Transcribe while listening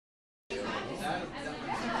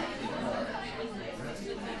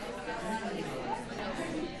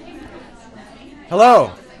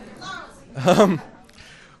Hello.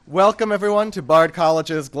 Welcome, everyone, to Bard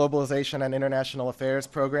College's Globalization and International Affairs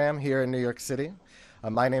program here in New York City.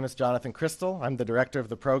 My name is Jonathan Crystal. I'm the director of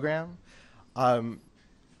the program.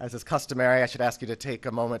 As is customary, I should ask you to take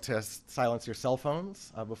a moment to silence your cell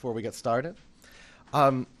phones before we get started.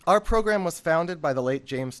 Our program was founded by the late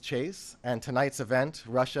James Chase, and tonight's event,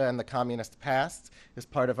 Russia and the Communist Past, is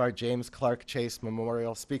part of our James Clark Chase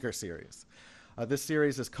Memorial Speaker Series. This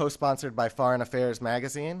series is co-sponsored by Foreign Affairs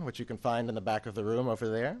magazine, which you can find in the back of the room over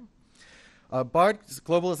there. BARD's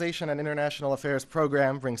Globalization and International Affairs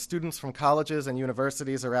program brings students from colleges and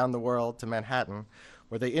universities around the world to Manhattan,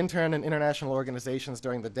 where they intern in international organizations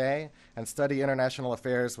during the day and study international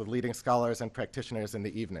affairs with leading scholars and practitioners in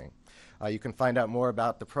the evening. You can find out more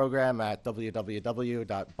about the program at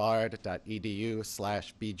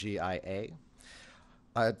www.bard.edu/BGIA.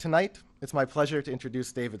 Tonight, it's my pleasure to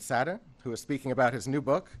introduce David Satter, who is speaking about his new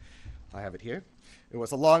book. I have it here. It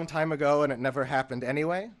was a long time ago and it never happened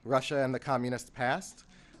anyway, Russia and the Communist Past.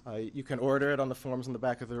 You can order it on the forms in the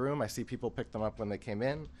back of the room. I see people pick them up when they came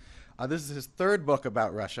in. This is his third book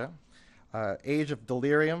about Russia. Age of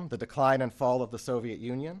Delirium, The Decline and Fall of the Soviet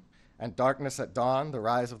Union, and Darkness at Dawn, The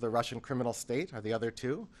Rise of the Russian Criminal State are the other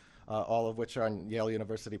two, all of which are on Yale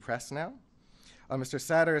University Press now. Mr.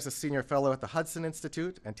 Satter is a senior fellow at the Hudson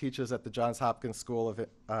Institute and teaches at the Johns Hopkins School of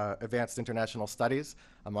Advanced International Studies,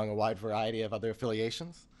 among a wide variety of other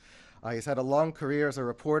affiliations. He's had a long career as a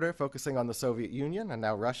reporter focusing on the Soviet Union and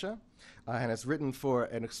now Russia, and has written for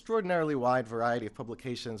an extraordinarily wide variety of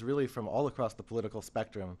publications, really from all across the political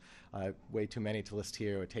spectrum. Way too many to list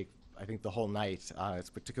here. It would take, I think, the whole night. It's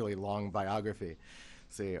a particularly long biography.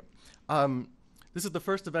 This is the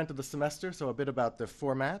first event of the semester, so a bit about the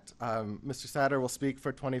format. Mr. Satter will speak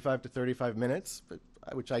for 25 to 35 minutes,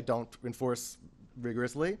 which I don't enforce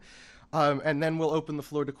rigorously. And then we'll open the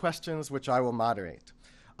floor to questions, which I will moderate.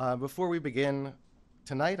 Before we begin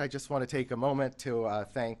tonight, I just want to take a moment to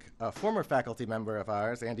thank a former faculty member of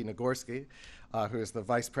ours, Andy Nagorsky, who is the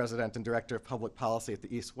Vice President and Director of Public Policy at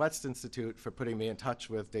the East-West Institute, for putting me in touch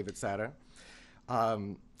with David Satter,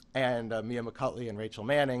 and Mia McCutley and Rachel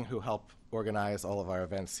Manning, who help organize all of our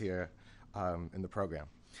events here in the program.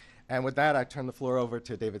 And with that, I turn the floor over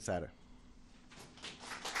to David Satter.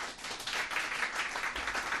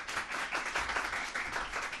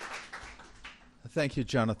 Thank you,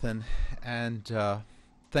 Jonathan, and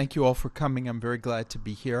thank you all for coming. I'm very glad to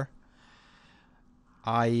be here.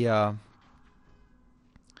 I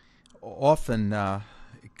often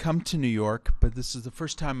come to New York, but this is the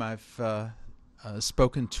first time I've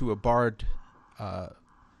spoken to a BARD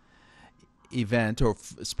event, or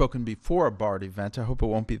spoken before a BARD event. I hope it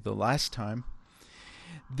won't be the last time.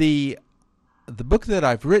 The book that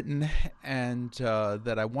I've written and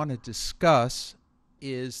that I want to discuss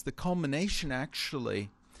is the culmination, actually,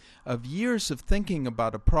 of years of thinking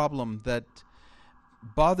about a problem that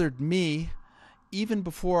bothered me even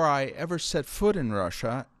before I ever set foot in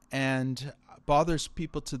Russia, and bothers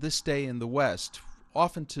people to this day in the West,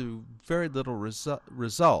 often to very little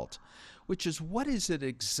result, which is, what is it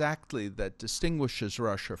exactly that distinguishes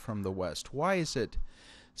Russia from the West? Why is it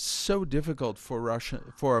so difficult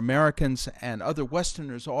for Americans and other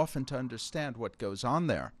Westerners often to understand what goes on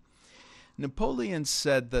there? Napoleon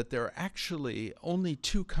said that there are actually only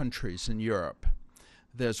two countries in Europe.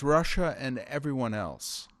 There's Russia and everyone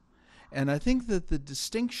else. And I think that the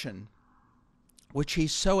distinction, which he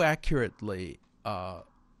so accurately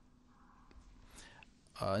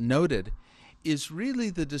noted, is really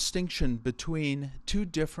the distinction between two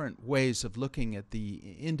different ways of looking at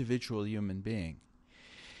the individual human being.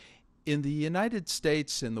 In the United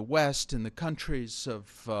States, in the West, in the countries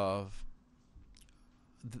of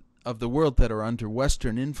the world that are under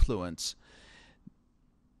Western influence,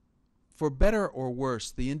 for better or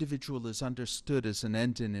worse, the individual is understood as an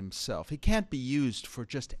end in himself. He can't be used for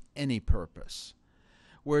just any purpose.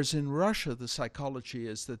 Whereas in Russia, the psychology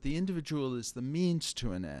is that the individual is the means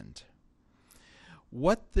to an end.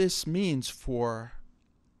 What this means for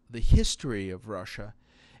the history of Russia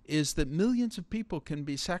is that millions of people can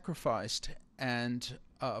be sacrificed and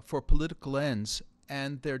for political ends,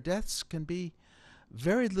 and their deaths can be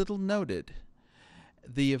very little noted.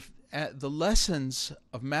 The lessons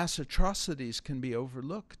of mass atrocities can be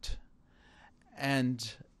overlooked,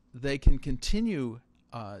 and they can continue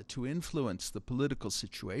to influence the political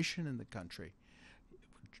situation in the country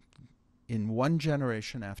in one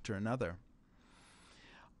generation after another.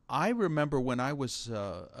 I remember when I was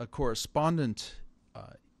a correspondent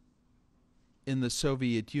in the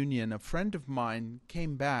Soviet Union, a friend of mine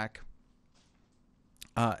came back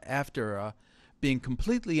after being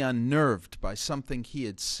completely unnerved by something he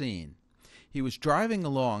had seen. He was driving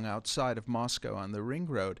along outside of Moscow on the ring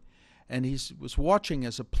road, and he was watching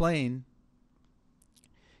as a plane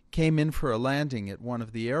came in for a landing at one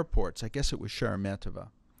of the airports. I guess it was Sheremetyevo.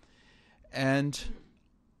 And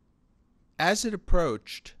as it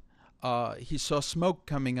approached, he saw smoke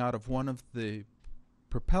coming out of one of the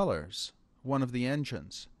propellers, one of the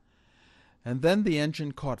engines. And then the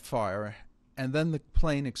engine caught fire, and then the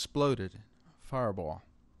plane exploded, fireball.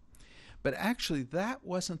 But actually, that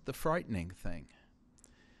wasn't the frightening thing.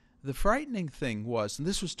 The frightening thing was, and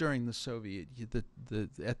this was during the Soviet,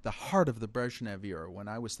 at the heart of the Brezhnev era, when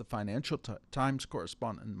I was the Financial Times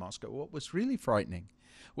correspondent in Moscow, what was really frightening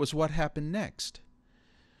was what happened next.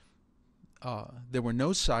 There were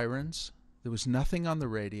no sirens. There was nothing on the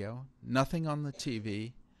radio, nothing on the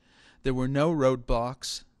TV. There were no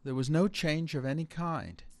roadblocks. There was no change of any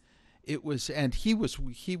kind. It was, and he was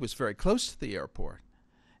very close to the airport.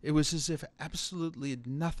 It was as if absolutely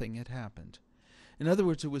nothing had happened. In other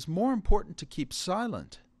words, it was more important to keep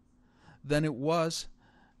silent than it was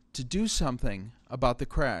to do something about the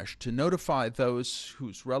crash, to notify those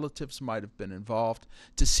whose relatives might have been involved,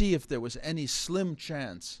 to see if there was any slim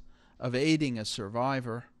chance of aiding a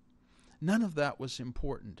survivor. None of that was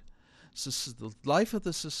important. So the life of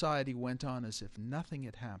the society went on as if nothing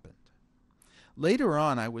had happened. Later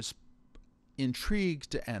on, I was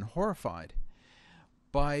intrigued and horrified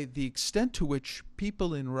by the extent to which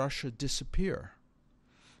people in Russia disappear.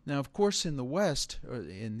 Now, of course, in the West, or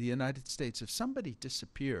in the United States, if somebody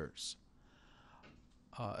disappears,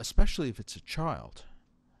 especially if it's a child,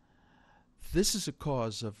 this is a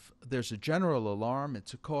cause of, there's a general alarm,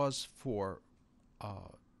 it's a cause for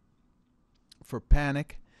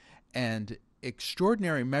panic and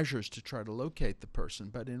extraordinary measures to try to locate the person.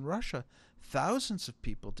 But in Russia, thousands of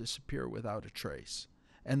people disappear without a trace,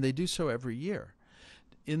 and they do so every year.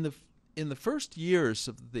 In the first years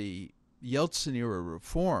of the Yeltsin-era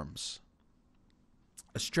reforms,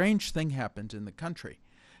 a strange thing happened in the country.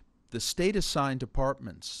 The state-assigned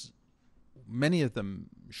apartments, many of them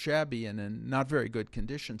shabby and in not very good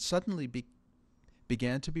condition, suddenly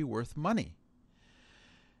began to be worth money.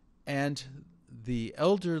 And the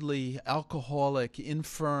elderly, alcoholic,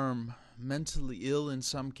 infirm, mentally ill in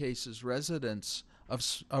some cases residents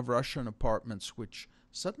of Russian apartments, which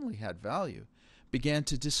suddenly had value, began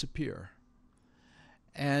to disappear.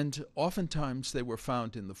 And oftentimes they were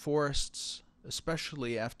found in the forests,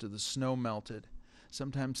 especially after the snow melted.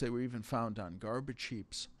 Sometimes they were even found on garbage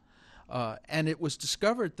heaps. And it was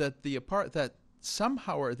discovered that that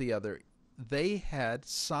somehow or the other they had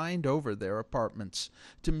signed over their apartments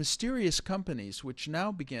to mysterious companies which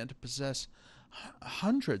now began to possess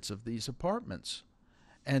hundreds of these apartments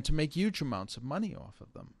and to make huge amounts of money off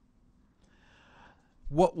of them.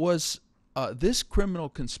 What was this criminal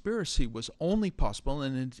conspiracy was only possible,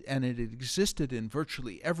 and it existed in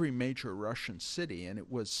virtually every major Russian city, and it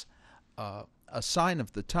was a sign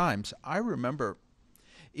of the times. I remember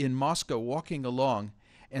in Moscow walking along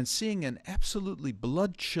and seeing an absolutely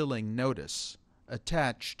blood-chilling notice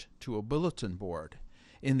attached to a bulletin board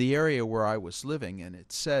in the area where I was living, and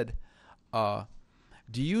it said, are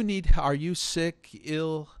you sick,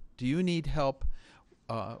 ill, do you need help?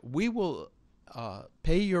 We will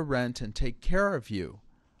pay your rent and take care of you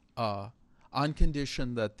on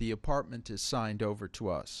condition that the apartment is signed over to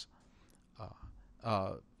us,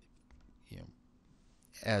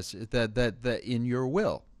 as that in your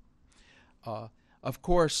will. Of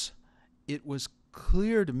course, it was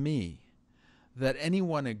clear to me that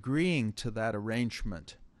anyone agreeing to that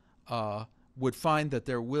arrangement would find that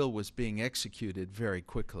their will was being executed very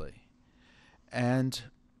quickly, and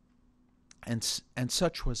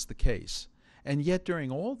such was the case. And yet,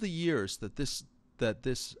 during all the years that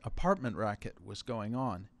this apartment racket was going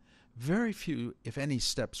on, very few, if any,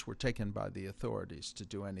 steps were taken by the authorities to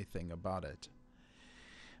do anything about it.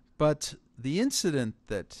 But the incident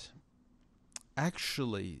that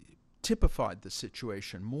actually typified the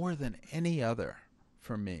situation more than any other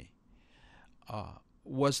for me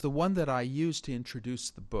was the one that I used to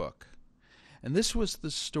introduce the book. And this was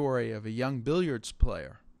the story of a young billiards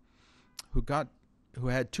player who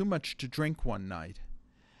had too much to drink one night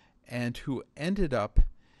and who ended up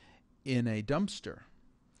in a dumpster.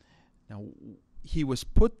 Now, he was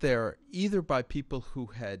put there either by people who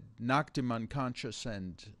had knocked him unconscious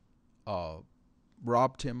and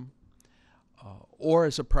robbed him, or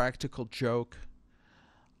as a practical joke,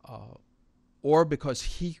 or because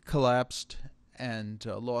he collapsed and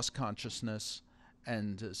lost consciousness,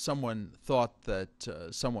 and someone thought that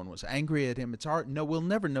someone was angry at him. It's hard. No, we'll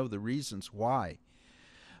never know the reasons why.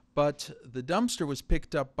 But the dumpster was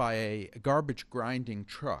picked up by a garbage grinding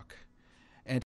truck.